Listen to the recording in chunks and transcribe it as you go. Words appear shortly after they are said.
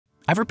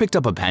Ever picked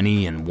up a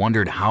penny and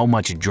wondered how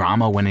much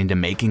drama went into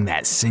making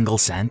that single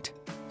cent?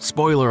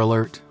 Spoiler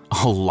alert,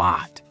 a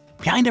lot.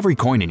 Behind every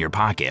coin in your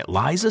pocket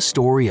lies a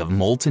story of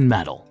molten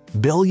metal,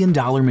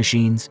 billion-dollar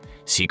machines,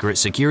 secret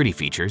security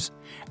features,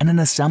 and an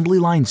assembly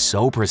line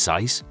so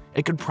precise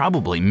it could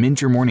probably mint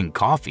your morning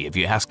coffee if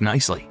you ask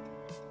nicely.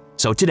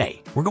 So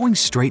today, we're going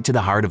straight to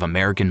the heart of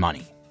American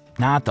money.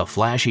 Not the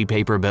flashy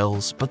paper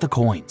bills, but the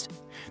coins.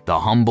 The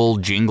humble,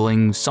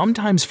 jingling,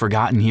 sometimes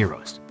forgotten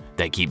heroes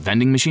that keep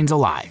vending machines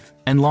alive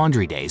and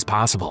laundry days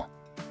possible.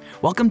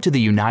 Welcome to the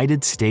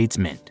United States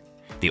Mint,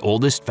 the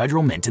oldest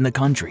federal mint in the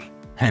country,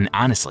 and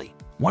honestly,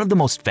 one of the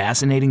most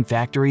fascinating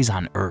factories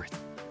on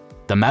Earth.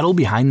 The metal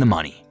behind the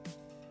money.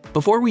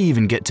 Before we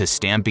even get to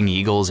stamping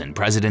eagles and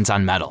presidents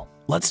on metal,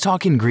 let's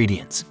talk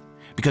ingredients,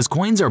 because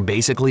coins are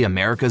basically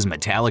America's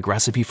metallic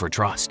recipe for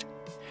trust.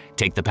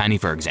 Take the penny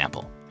for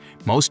example.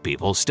 Most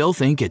people still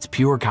think it's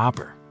pure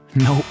copper.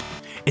 Nope,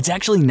 it's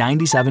actually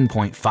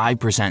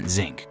 97.5%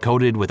 zinc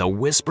coated with a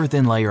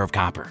whisper-thin layer of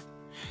copper.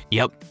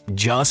 Yep,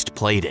 just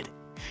plated.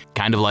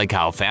 Kind of like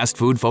how fast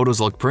food photos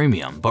look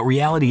premium, but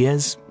reality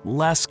is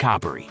less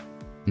coppery.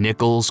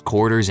 Nickels,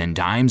 quarters, and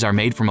dimes are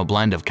made from a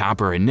blend of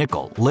copper and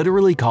nickel,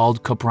 literally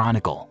called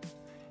copronyl.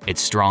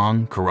 It's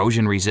strong,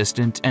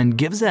 corrosion-resistant, and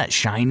gives that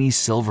shiny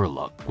silver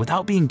look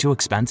without being too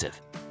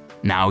expensive.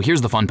 Now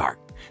here's the fun part.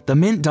 The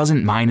mint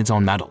doesn't mine its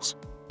own metals.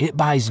 It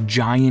buys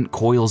giant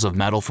coils of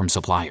metal from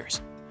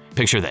suppliers.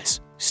 Picture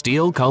this,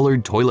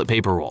 steel-colored toilet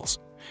paper rolls,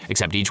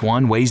 except each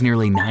one weighs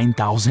nearly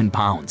 9,000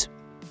 pounds.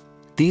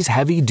 These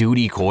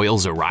heavy-duty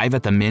coils arrive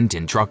at the mint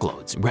in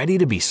truckloads, ready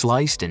to be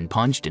sliced and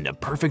punched into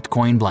perfect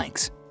coin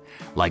blanks,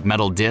 like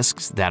metal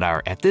discs that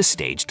are, at this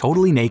stage,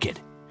 totally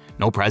naked.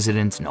 No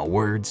presidents, no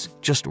words,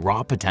 just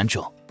raw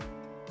potential.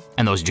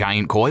 And those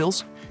giant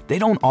coils? They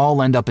don't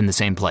all end up in the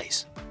same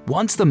place.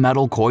 Once the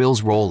metal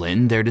coils roll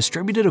in, they're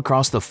distributed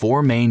across the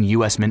 4 main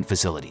U.S. Mint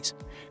facilities: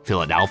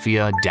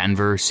 Philadelphia,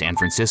 Denver, San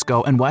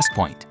Francisco, and West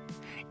Point,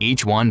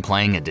 each one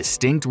playing a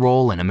distinct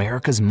role in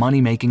America's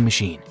money-making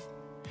machine.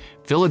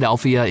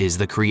 Philadelphia is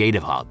the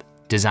creative hub,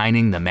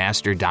 designing the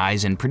master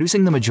dies and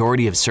producing the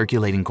majority of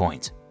circulating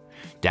coins.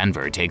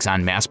 Denver takes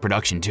on mass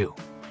production too,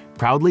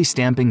 proudly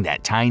stamping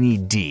that tiny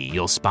D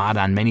you'll spot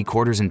on many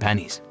quarters and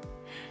pennies.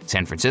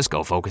 San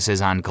Francisco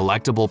focuses on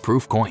collectible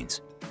proof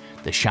coins,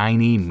 the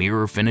shiny,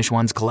 mirror-finish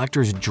ones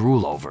collectors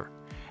drool over.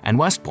 And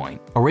West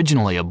Point,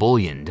 originally a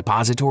bullion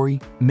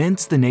depository,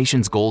 mints the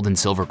nation's gold and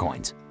silver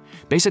coins,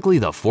 basically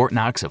the Fort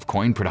Knox of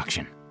coin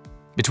production.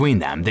 Between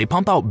them, they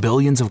pump out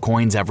billions of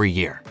coins every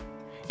year.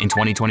 In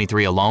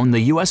 2023 alone, the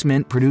U.S.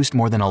 Mint produced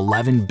more than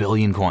 11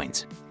 billion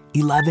coins.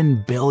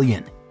 11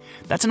 billion!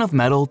 That's enough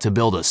metal to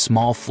build a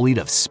small fleet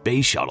of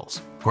space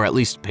shuttles, or at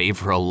least pay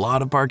for a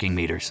lot of parking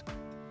meters.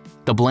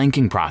 The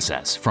blanking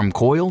process from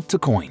coil to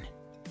coin.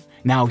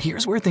 Now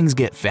here's where things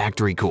get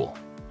factory cool.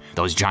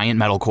 Those giant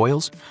metal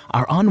coils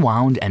are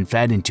unwound and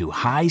fed into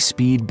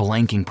high-speed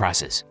blanking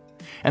presses.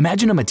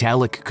 Imagine a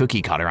metallic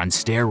cookie cutter on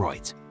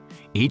steroids.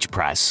 Each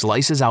press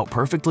slices out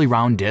perfectly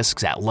round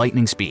discs at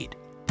lightning speed.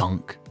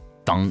 Thunk,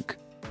 thunk,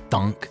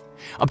 thunk,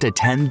 up to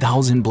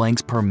 10,000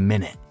 blanks per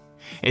minute.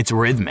 It's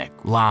rhythmic,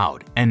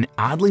 loud, and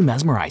oddly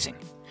mesmerizing.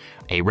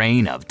 A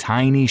rain of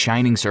tiny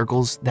shining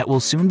circles that will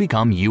soon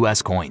become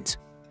U.S. coins.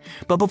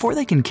 But before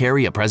they can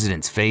carry a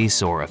president's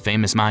face or a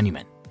famous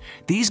monument,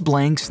 these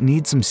blanks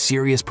need some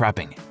serious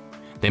prepping.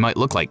 They might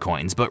look like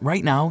coins, but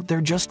right now they're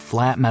just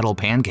flat metal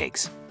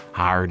pancakes,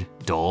 hard,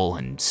 dull,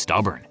 and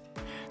stubborn.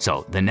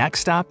 So the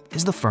next stop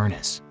is the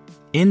furnace.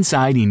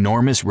 Inside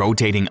enormous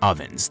rotating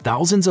ovens,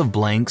 thousands of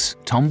blanks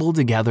tumble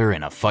together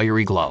in a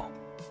fiery glow.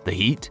 The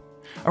heat?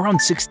 Around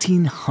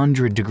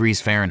 1600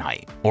 degrees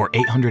Fahrenheit or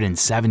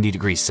 870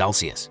 degrees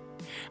Celsius.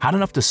 Hot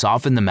enough to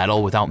soften the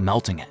metal without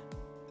melting it.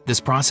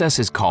 This process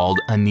is called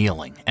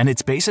annealing, and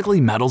it's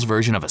basically metal's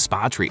version of a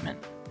spa treatment.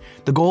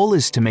 The goal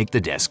is to make the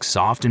disc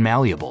soft and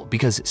malleable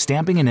because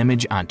stamping an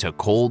image onto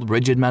cold,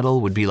 rigid metal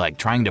would be like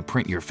trying to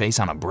print your face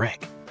on a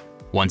brick.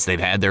 Once they've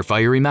had their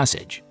fiery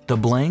message, the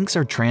blanks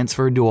are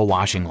transferred to a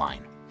washing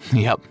line.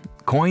 Yep,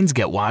 coins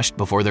get washed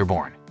before they're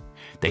born.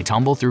 They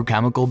tumble through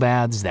chemical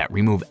baths that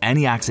remove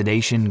any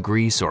oxidation,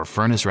 grease, or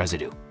furnace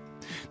residue.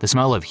 The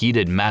smell of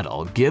heated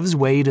metal gives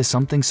way to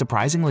something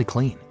surprisingly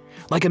clean,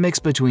 like a mix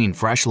between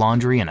fresh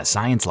laundry and a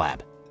science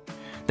lab.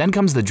 Then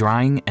comes the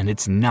drying, and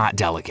it's not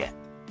delicate.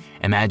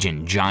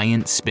 Imagine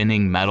giant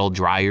spinning metal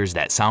dryers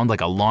that sound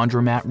like a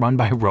laundromat run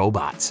by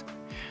robots.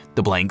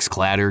 The blanks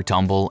clatter,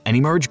 tumble, and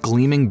emerge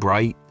gleaming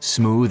bright,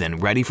 smooth,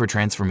 and ready for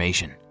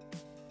transformation.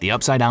 The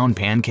upside-down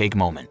pancake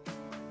moment.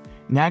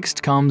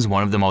 Next comes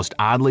one of the most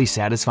oddly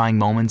satisfying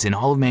moments in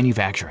all of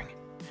manufacturing: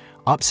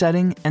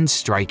 upsetting and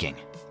striking.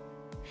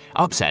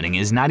 Upsetting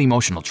is not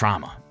emotional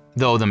trauma,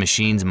 though the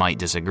machines might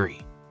disagree.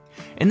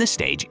 In this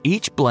stage,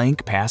 each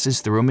blank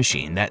passes through a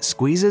machine that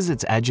squeezes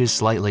its edges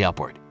slightly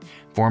upward,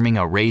 forming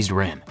a raised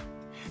rim.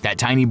 That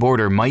tiny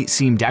border might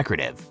seem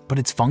decorative, but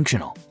it's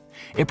functional.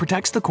 It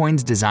protects the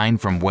coin's design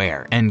from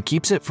wear and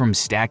keeps it from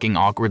stacking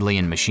awkwardly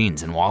in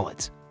machines and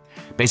wallets.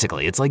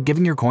 Basically, it's like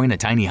giving your coin a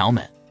tiny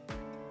helmet.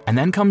 And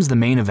then comes the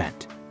main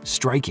event,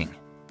 striking.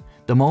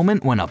 the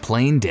moment when a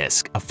plain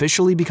disc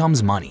officially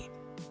becomes money.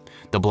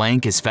 The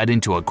blank is fed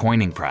into a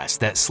coining press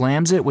that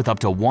slams it with up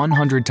to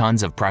 100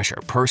 tons of pressure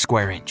per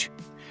square inch.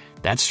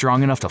 That's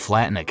strong enough to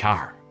flatten a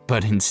car,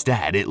 but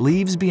instead it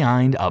leaves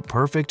behind a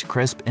perfect,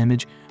 crisp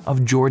image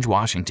of George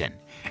Washington,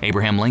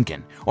 Abraham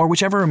Lincoln, or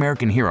whichever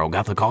American hero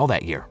got the call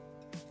that year.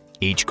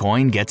 Each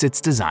coin gets its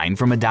design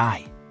from a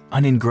die,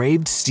 an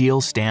engraved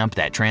steel stamp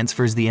that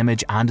transfers the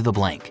image onto the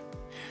blank.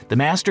 The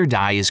master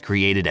die is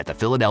created at the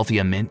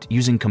Philadelphia Mint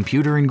using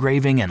computer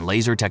engraving and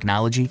laser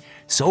technology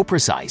so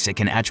precise it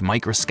can etch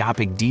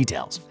microscopic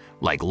details,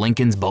 like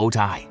Lincoln's bow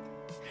tie.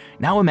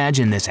 Now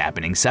imagine this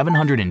happening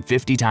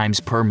 750 times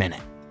per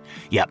minute.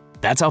 Yep,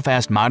 that's how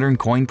fast modern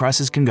coin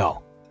presses can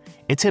go.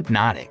 It's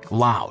hypnotic,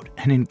 loud,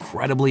 and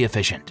incredibly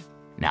efficient.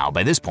 Now,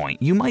 by this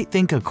point, you might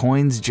think a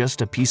coin's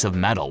just a piece of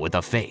metal with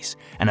a face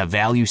and a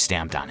value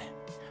stamped on it.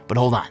 But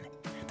hold on,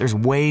 there's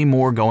way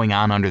more going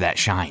on under that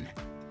shine.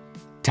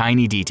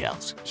 Tiny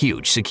details,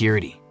 huge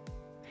security.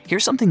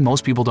 Here's something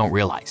most people don't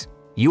realize.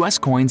 US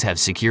coins have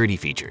security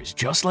features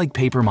just like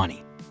paper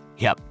money.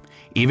 Yep,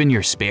 even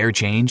your spare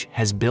change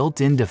has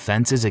built-in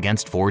defenses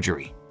against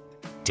forgery.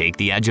 Take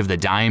the edge of the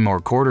dime or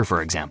quarter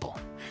for example.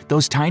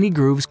 Those tiny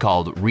grooves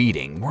called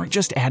reeding weren't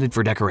just added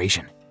for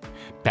decoration.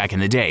 Back in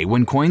the day,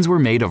 when coins were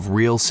made of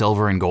real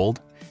silver and gold,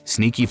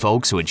 sneaky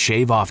folks would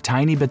shave off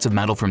tiny bits of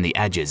metal from the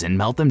edges and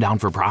melt them down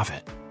for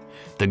profit.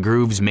 The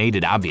grooves made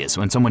it obvious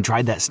when someone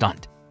tried that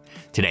stunt.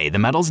 Today, the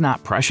metal's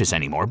not precious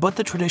anymore, but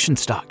the tradition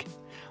stuck.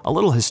 A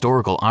little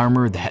historical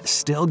armor that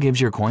still gives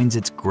your coins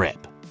its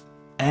grip.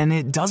 And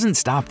it doesn't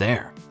stop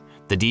there.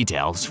 The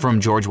details,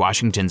 from George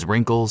Washington's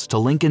wrinkles to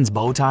Lincoln's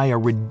bow tie, are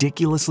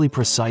ridiculously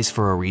precise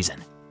for a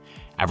reason.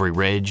 Every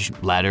ridge,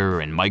 letter,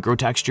 and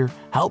microtexture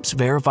helps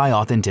verify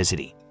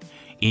authenticity.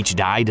 Each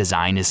die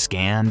design is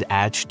scanned,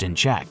 etched, and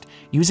checked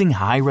using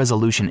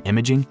high-resolution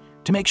imaging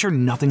to make sure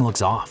nothing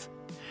looks off.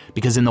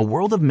 Because in the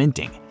world of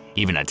minting,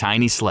 even a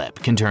tiny slip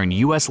can turn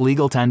US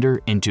legal tender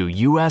into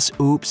US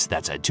oops,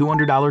 that's a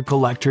 $200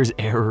 collector's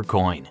error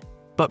coin.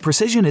 But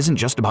precision isn't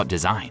just about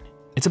design,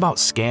 it's about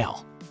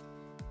scale.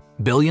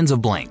 Billions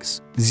of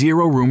blanks,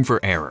 zero room for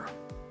error.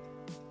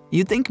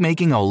 You'd think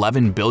making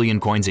 11 billion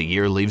coins a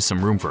year leaves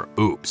some room for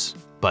oops,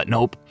 but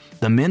nope.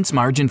 The mint's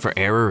margin for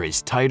error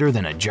is tighter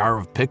than a jar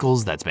of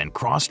pickles that's been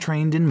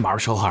cross-trained in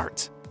martial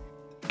arts.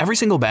 Every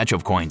single batch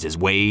of coins is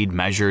weighed,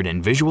 measured,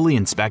 and visually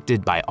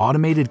inspected by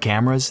automated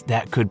cameras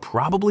that could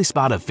probably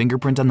spot a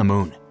fingerprint on the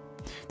moon.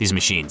 These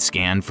machines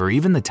scan for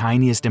even the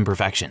tiniest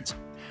imperfections,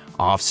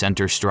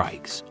 off-center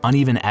strikes,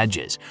 uneven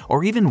edges,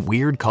 or even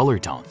weird color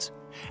tones.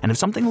 And if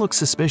something looks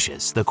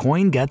suspicious, the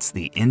coin gets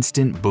the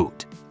instant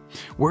boot.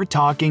 We're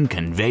talking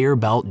conveyor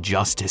belt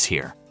justice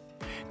here.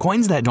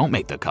 Coins that don't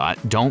make the cut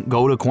don't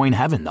go to coin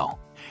heaven though.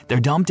 They're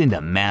dumped into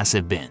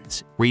massive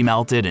bins,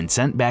 remelted, and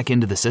sent back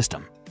into the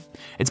system.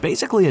 It's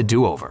basically a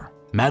do-over,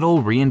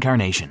 metal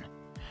reincarnation.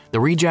 The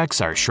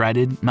rejects are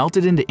shredded,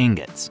 melted into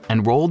ingots,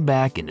 and rolled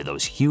back into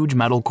those huge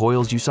metal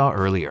coils you saw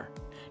earlier.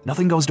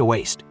 Nothing goes to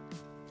waste.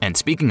 And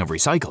speaking of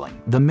recycling,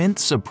 the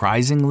Mint's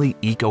surprisingly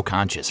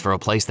eco-conscious for a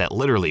place that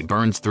literally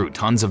burns through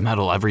tons of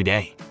metal every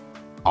day.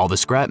 All the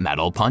scrap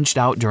metal punched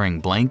out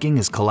during blanking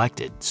is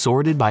collected,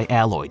 sorted by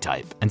alloy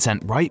type, and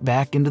sent right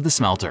back into the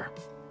smelter.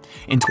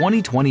 In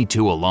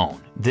 2022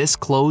 alone, this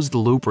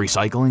closed-loop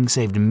recycling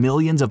saved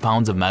millions of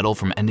pounds of metal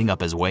from ending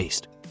up as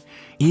waste.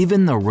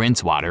 Even the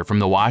rinse water from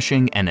the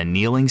washing and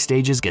annealing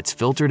stages gets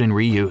filtered and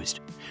reused,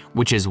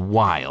 which is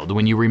wild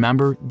when you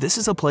remember this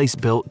is a place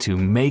built to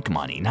make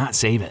money, not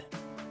save it.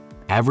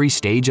 Every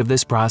stage of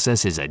this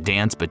process is a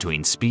dance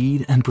between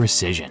speed and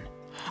precision.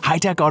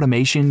 High-tech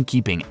automation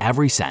keeping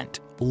every cent,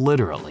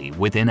 literally,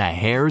 within a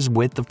hair's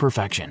width of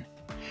perfection.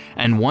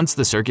 And once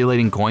the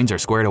circulating coins are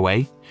squared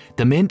away,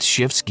 the Mint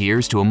shifts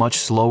gears to a much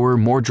slower,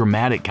 more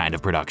dramatic kind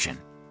of production,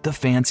 the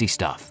fancy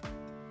stuff.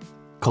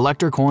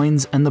 Collector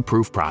coins and the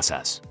proof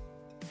process.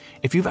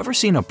 If you've ever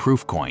seen a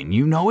proof coin,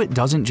 you know it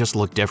doesn't just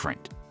look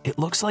different. It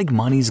looks like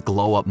money's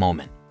glow-up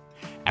moment.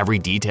 Every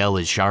detail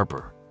is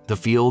sharper, the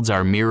fields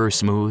are mirror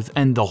smooth,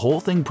 and the whole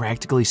thing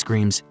practically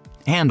screams,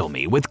 "Handle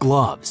me with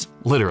gloves,"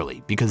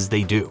 literally, because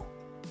they do.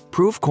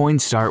 Proof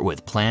coins start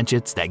with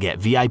planchets that get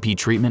VIP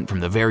treatment from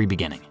the very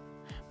beginning.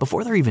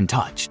 Before they're even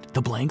touched,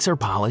 the blanks are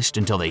polished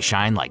until they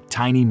shine like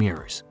tiny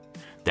mirrors.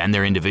 Then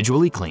they're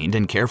individually cleaned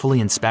and carefully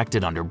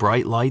inspected under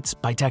bright lights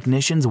by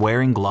technicians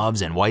wearing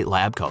gloves and white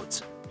lab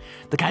coats.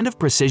 The kind of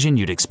precision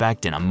you'd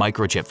expect in a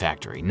microchip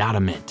factory, not a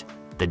mint.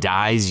 The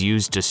dies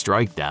used to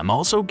strike them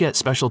also get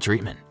special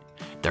treatment.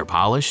 They're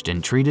polished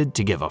and treated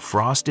to give a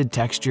frosted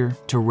texture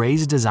to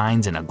raise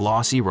designs in a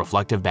glossy,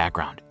 reflective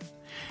background.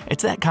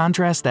 It's that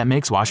contrast that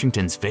makes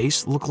Washington's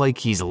face look like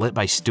he's lit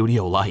by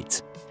studio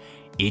lights.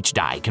 Each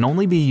die can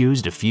only be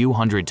used a few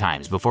hundred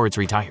times before it's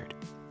retired.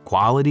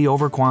 Quality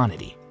over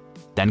quantity.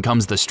 Then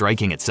comes the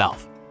striking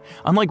itself.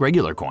 Unlike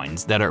regular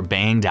coins that are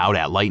banged out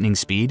at lightning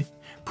speed,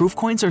 proof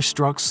coins are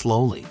struck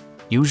slowly,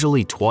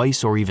 usually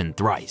twice or even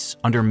thrice,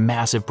 under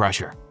massive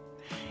pressure.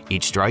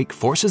 Each strike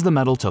forces the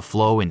metal to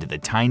flow into the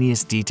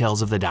tiniest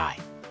details of the die.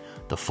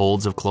 The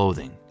folds of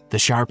clothing, the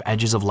sharp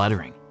edges of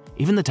lettering,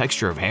 even the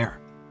texture of hair.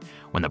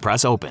 When the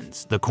press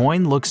opens, the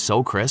coin looks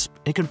so crisp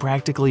it can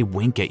practically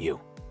wink at you.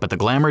 But the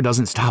glamour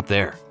doesn't stop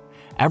there.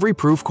 Every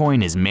proof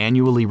coin is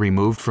manually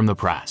removed from the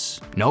press.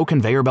 No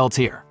conveyor belts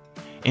here.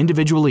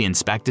 Individually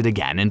inspected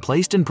again and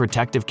placed in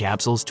protective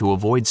capsules to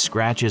avoid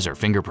scratches or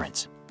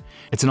fingerprints.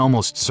 It's an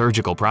almost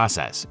surgical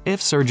process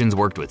if surgeons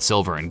worked with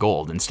silver and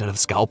gold instead of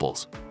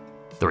scalpels.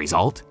 The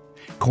result?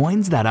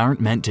 Coins that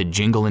aren't meant to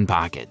jingle in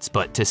pockets,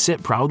 but to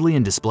sit proudly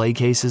in display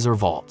cases or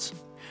vaults.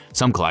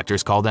 Some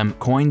collectors call them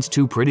coins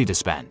too pretty to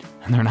spend,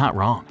 and they're not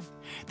wrong.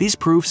 These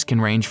proofs can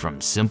range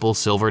from simple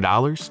silver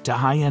dollars to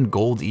high-end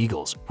gold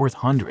eagles worth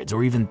hundreds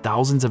or even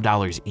thousands of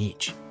dollars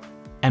each.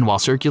 And while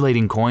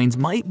circulating coins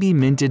might be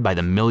minted by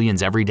the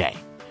millions every day,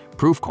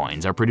 proof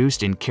coins are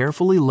produced in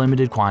carefully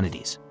limited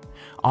quantities,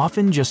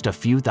 often just a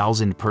few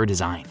thousand per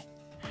design.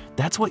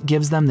 That's what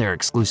gives them their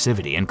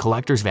exclusivity and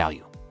collector's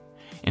value.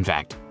 In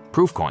fact,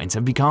 proof coins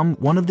have become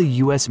one of the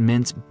US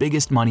Mint's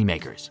biggest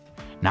moneymakers,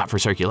 not for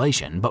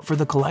circulation, but for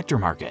the collector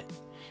market.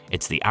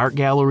 It's the art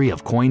gallery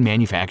of coin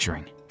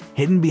manufacturing,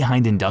 hidden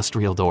behind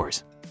industrial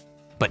doors.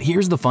 But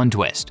here's the fun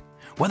twist.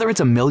 Whether it's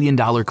a $1 million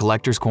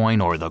collector's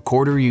coin or the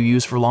quarter you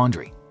use for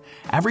laundry,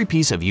 every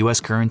piece of US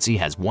currency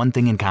has one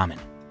thing in common.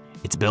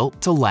 It's built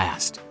to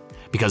last.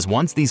 Because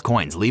once these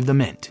coins leave the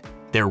mint,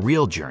 their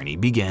real journey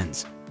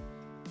begins.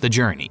 The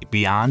journey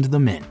beyond the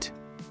mint.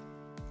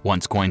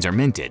 Once coins are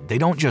minted, they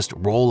don't just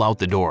roll out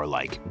the door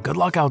like, "Good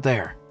luck out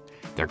there."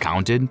 They're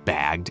counted,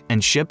 bagged,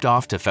 and shipped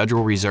off to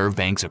Federal Reserve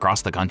banks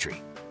across the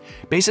country.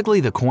 Basically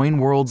the coin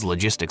world's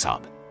logistics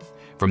hub.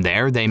 From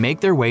there, they make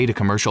their way to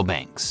commercial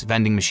banks,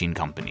 vending machine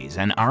companies,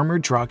 and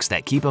armored trucks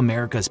that keep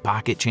America's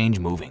pocket change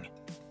moving.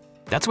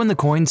 That's when the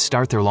coins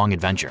start their long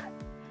adventure.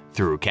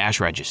 Through cash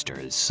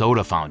registers,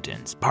 soda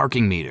fountains,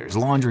 parking meters,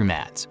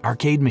 laundromats,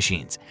 arcade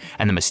machines,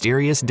 and the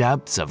mysterious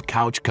depths of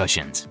couch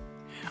cushions.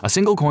 A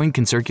single coin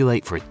can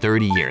circulate for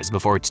 30 years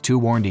before it's too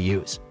worn to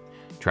use,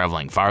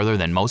 traveling farther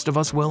than most of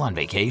us will on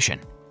vacation.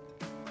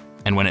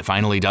 And when it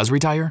finally does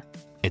retire,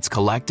 it's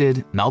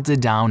collected, melted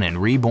down, and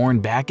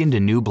reborn back into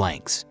new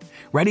blanks,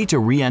 ready to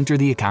re-enter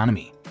the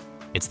economy.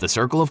 It's the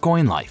circle of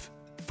coin life,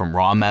 from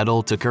raw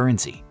metal to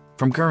currency,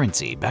 from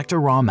currency back to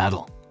raw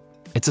metal.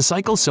 It's a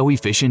cycle so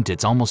efficient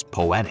it's almost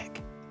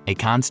poetic, a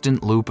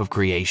constant loop of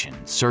creation,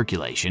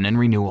 circulation, and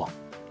renewal.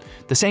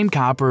 The same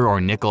copper or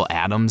nickel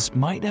atoms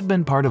might have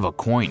been part of a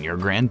coin your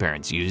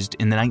grandparents used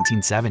in the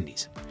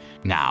 1970s,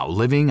 now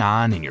living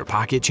on in your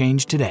pocket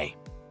change today.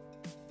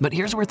 But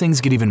here's where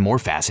things get even more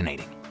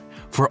fascinating.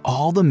 For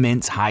all the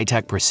Mint's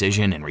high-tech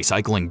precision and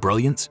recycling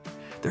brilliance,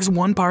 there's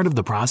one part of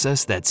the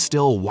process that's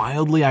still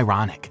wildly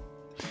ironic.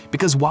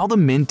 Because while the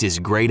Mint is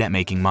great at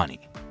making money,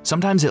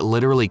 sometimes it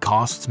literally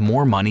costs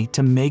more money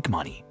to make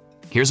money.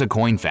 Here's a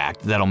coin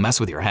fact that'll mess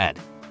with your head.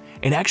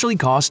 It actually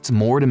costs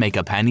more to make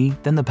a penny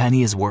than the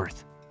penny is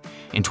worth.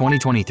 In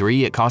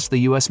 2023, it cost the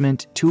US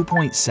Mint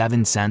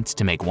 2.7 cents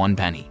to make one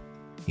penny.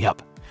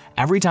 Yep,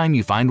 every time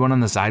you find one on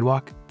the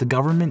sidewalk, the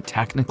government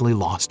technically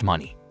lost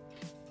money.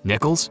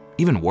 Nickels?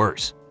 Even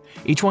worse.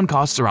 Each one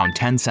costs around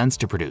 10 cents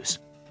to produce.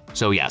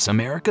 So yes,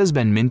 America's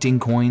been minting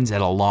coins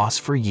at a loss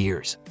for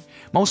years,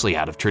 mostly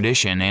out of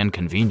tradition and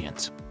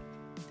convenience.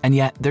 And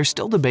yet, there's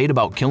still debate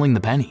about killing the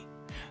penny.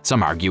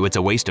 Some argue it's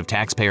a waste of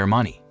taxpayer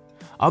money.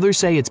 Others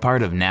say it's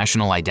part of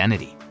national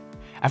identity.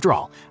 After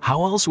all,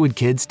 how else would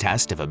kids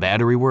test if a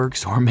battery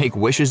works or make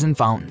wishes in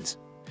fountains?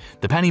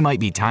 The penny might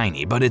be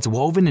tiny, but it's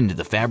woven into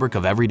the fabric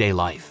of everyday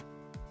life.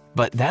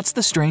 But that's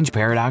the strange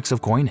paradox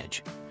of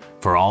coinage.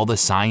 For all the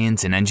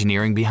science and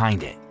engineering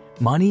behind it,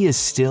 money is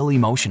still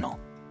emotional.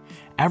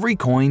 Every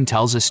coin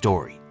tells a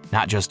story,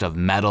 not just of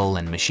metal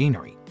and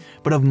machinery,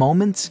 but of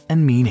moments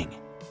and meaning.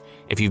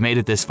 If you've made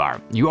it this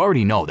far, you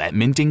already know that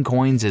minting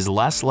coins is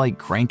less like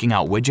cranking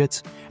out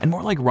widgets and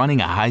more like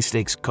running a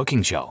high-stakes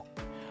cooking show.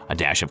 A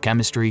dash of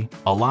chemistry,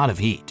 a lot of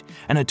heat,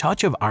 and a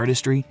touch of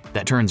artistry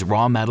that turns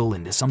raw metal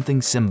into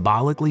something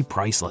symbolically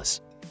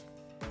priceless.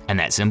 And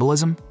that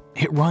symbolism?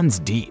 It runs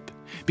deep,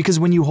 because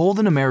when you hold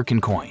an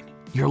American coin,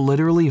 you're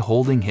literally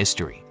holding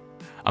history.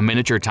 A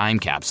miniature time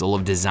capsule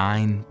of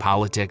design,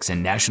 politics,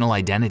 and national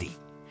identity.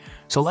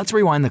 So let's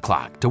rewind the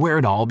clock to where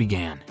it all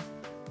began.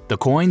 The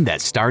coin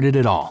that started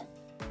it all.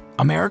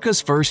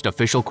 America's first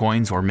official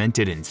coins were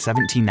minted in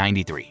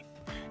 1793,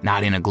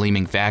 not in a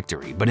gleaming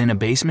factory, but in a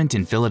basement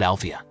in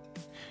Philadelphia.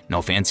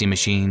 No fancy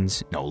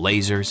machines, no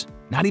lasers,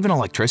 not even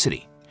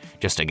electricity.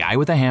 Just a guy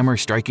with a hammer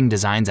striking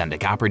designs onto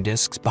copper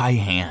discs by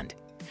hand.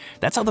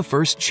 That's how the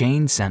first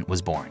chain cent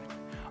was born.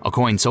 A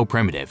coin so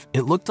primitive,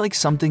 it looked like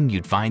something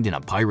you'd find in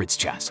a pirate's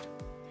chest.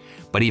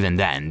 But even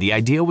then, the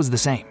idea was the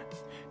same.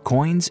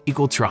 Coins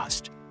equal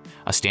trust.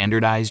 A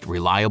standardized,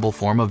 reliable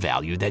form of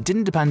value that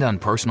didn't depend on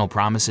personal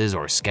promises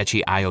or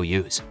sketchy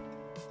IOUs.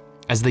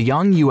 As the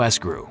young US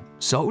grew,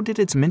 so did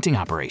its minting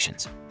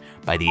operations.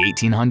 By the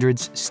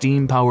 1800s,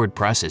 steam-powered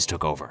presses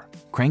took over,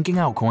 cranking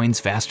out coins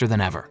faster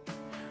than ever.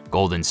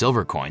 Gold and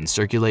silver coins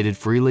circulated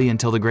freely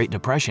until the Great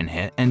Depression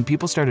hit and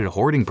people started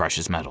hoarding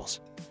precious metals.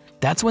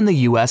 That's when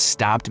the US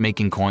stopped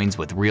making coins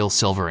with real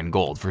silver and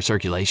gold for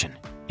circulation.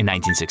 In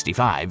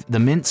 1965, the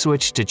mint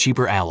switched to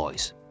cheaper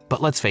alloys.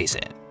 But let's face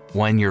it,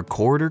 when your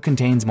quarter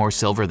contains more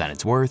silver than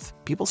it's worth,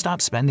 people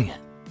stop spending it.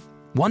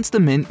 Once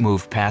the mint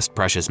moved past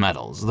precious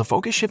metals, the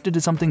focus shifted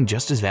to something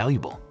just as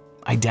valuable: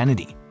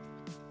 identity.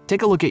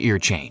 Take a look at your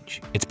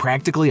change. It's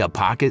practically a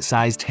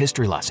pocket-sized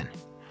history lesson.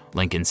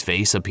 Lincoln's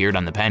face appeared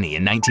on the penny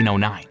in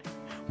 1909,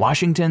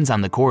 Washington's on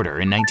the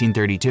quarter in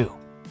 1932,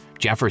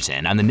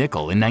 Jefferson on the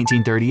nickel in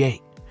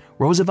 1938,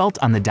 Roosevelt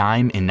on the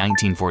dime in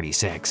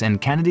 1946, and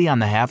Kennedy on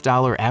the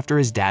half-dollar after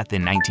his death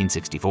in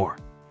 1964.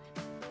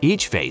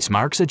 Each face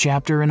marks a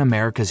chapter in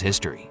America's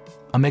history,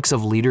 a mix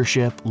of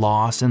leadership,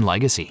 loss, and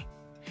legacy.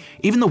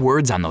 Even the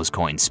words on those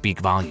coins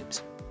speak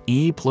volumes.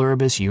 E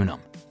pluribus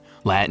unum,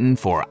 Latin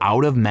for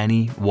out of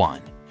many,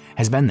 one,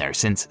 has been there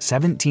since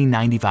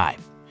 1795,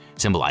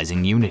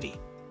 symbolizing unity.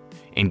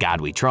 In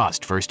God We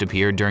Trust first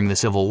appeared during the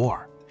Civil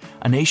War,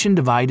 a nation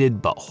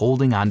divided but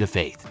holding on to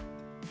faith.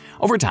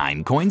 Over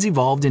time, coins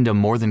evolved into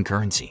more than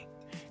currency.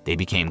 They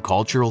became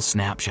cultural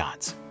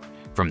snapshots.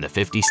 From the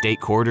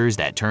 50-state quarters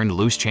that turned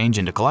loose change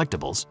into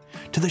collectibles,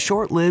 to the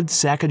short-lived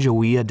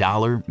Sacagawea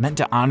dollar meant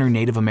to honor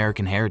Native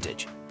American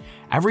heritage,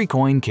 every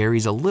coin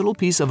carries a little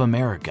piece of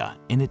America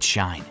in its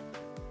shine.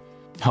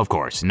 Of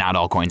course, not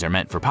all coins are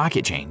meant for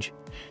pocket change.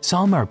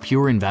 Some are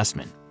pure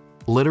investment,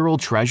 literal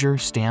treasure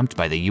stamped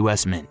by the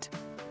U.S. Mint.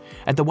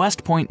 At the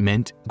West Point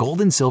Mint,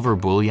 gold and silver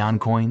bullion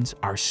coins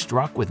are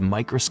struck with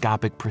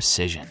microscopic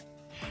precision.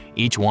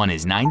 Each one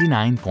is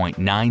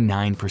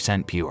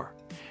 99.99% pure,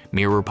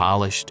 mirror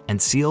polished, and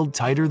sealed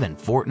tighter than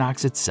Fort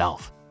Knox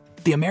itself.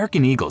 The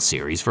American Eagle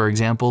series, for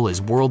example,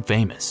 is world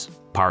famous,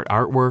 part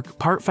artwork,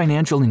 part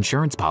financial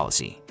insurance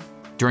policy.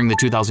 During the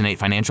 2008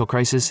 financial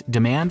crisis,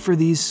 demand for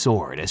these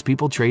soared as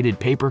people traded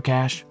paper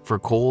cash for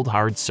cold,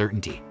 hard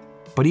certainty.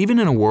 But even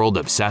in a world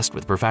obsessed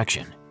with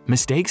perfection,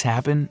 mistakes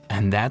happen,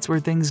 and that's where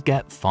things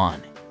get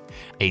fun.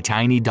 A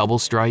tiny double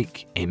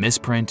strike, a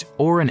misprint,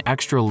 or an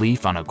extra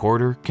leaf on a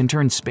quarter can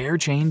turn spare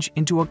change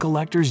into a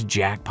collector's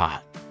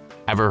jackpot.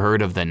 Ever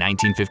heard of the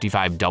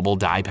 1955 double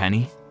die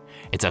penny?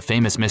 It's a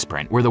famous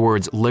misprint where the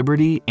words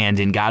Liberty and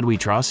In God We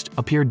Trust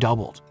appear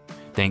doubled,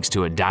 thanks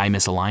to a die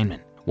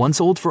misalignment. One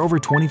sold for over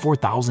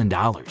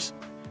 $24,000.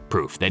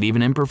 Proof that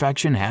even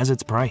imperfection has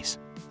its price.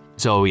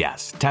 So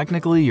yes,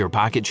 technically your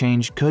pocket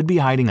change could be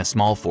hiding a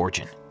small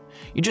fortune.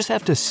 You just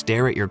have to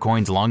stare at your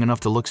coins long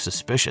enough to look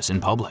suspicious in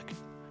public.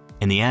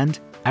 In the end,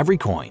 every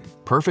coin,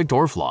 perfect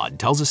or flawed,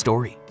 tells a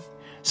story.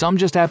 Some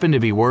just happen to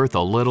be worth a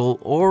little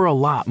or a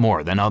lot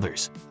more than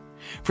others.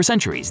 For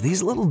centuries,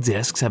 these little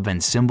discs have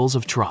been symbols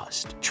of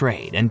trust,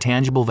 trade, and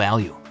tangible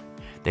value.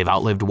 They've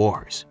outlived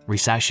wars,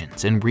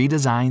 recessions, and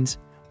redesigns,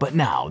 but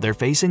now they're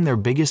facing their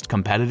biggest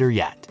competitor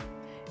yet: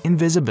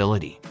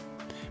 invisibility.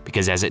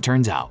 Because as it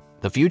turns out,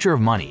 the future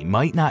of money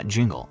might not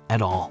jingle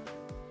at all.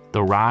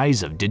 The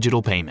rise of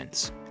digital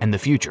payments and the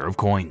future of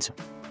coins.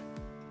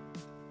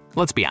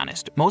 Let's be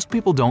honest, most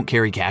people don't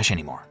carry cash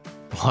anymore,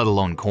 let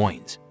alone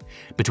coins.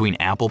 Between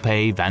Apple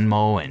Pay,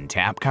 Venmo, and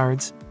tap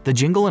cards, the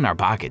jingle in our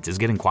pockets is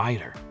getting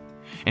quieter.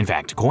 In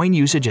fact, coin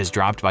usage has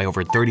dropped by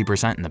over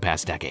 30% in the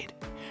past decade.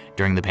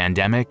 During the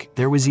pandemic,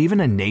 there was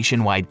even a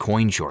nationwide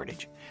coin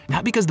shortage,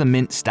 not because the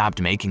mint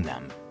stopped making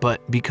them, but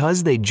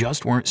because they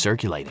just weren't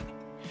circulating.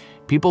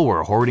 People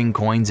were hoarding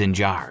coins in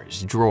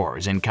jars,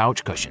 drawers, and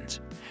couch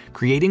cushions,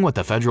 creating what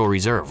the Federal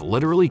Reserve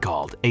literally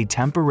called a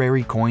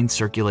temporary coin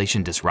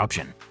circulation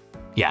disruption.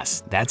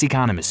 Yes, that's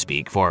economist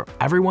speak for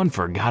everyone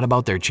forgot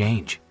about their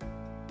change.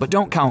 But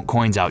don't count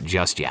coins out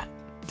just yet.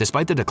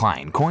 Despite the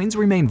decline, coins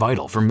remain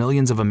vital for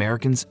millions of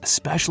Americans,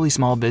 especially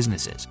small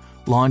businesses,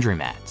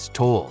 laundromats,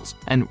 tolls,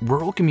 and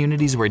rural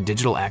communities where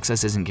digital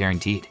access isn't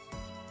guaranteed.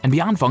 And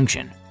beyond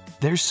function,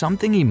 there's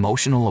something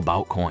emotional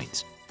about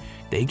coins.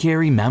 They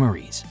carry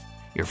memories: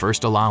 your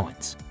first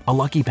allowance, a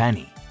lucky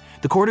penny,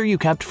 the quarter you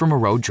kept from a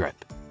road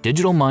trip.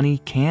 Digital money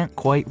can't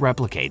quite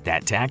replicate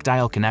that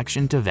tactile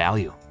connection to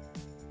value.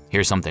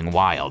 Here's something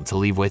wild to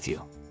leave with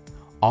you.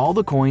 All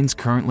the coins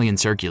currently in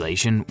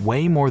circulation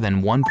weigh more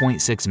than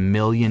 1.6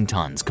 million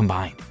tons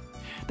combined.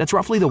 That's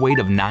roughly the weight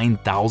of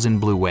 9,000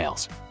 blue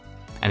whales.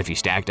 And if you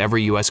stacked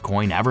every US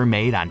coin ever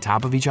made on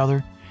top of each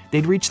other,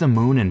 they'd reach the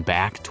moon and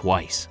back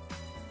twice.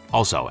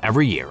 Also,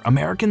 every year,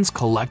 Americans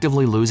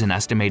collectively lose an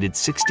estimated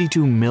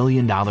 $62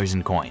 million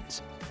in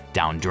coins,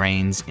 down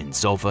drains, in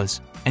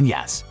sofas, and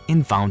yes,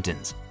 in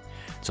fountains.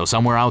 So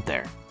somewhere out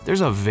there,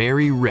 there's a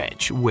very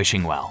rich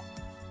wishing well.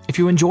 If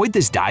you enjoyed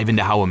this dive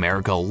into how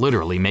America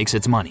literally makes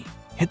its money,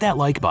 hit that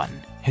like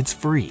button. It's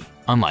free,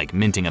 unlike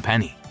minting a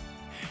penny.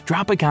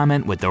 Drop a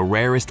comment with the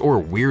rarest or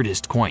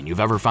weirdest coin you've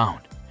ever found,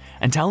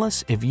 and tell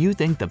us if you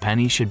think the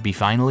penny should be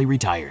finally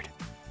retired.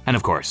 And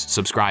of course,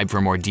 subscribe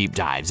for more deep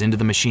dives into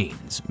the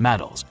machines,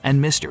 metals,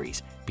 and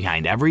mysteries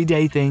behind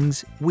everyday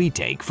things we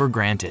take for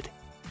granted.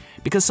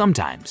 Because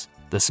sometimes,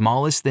 the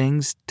smallest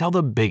things tell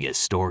the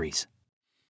biggest stories.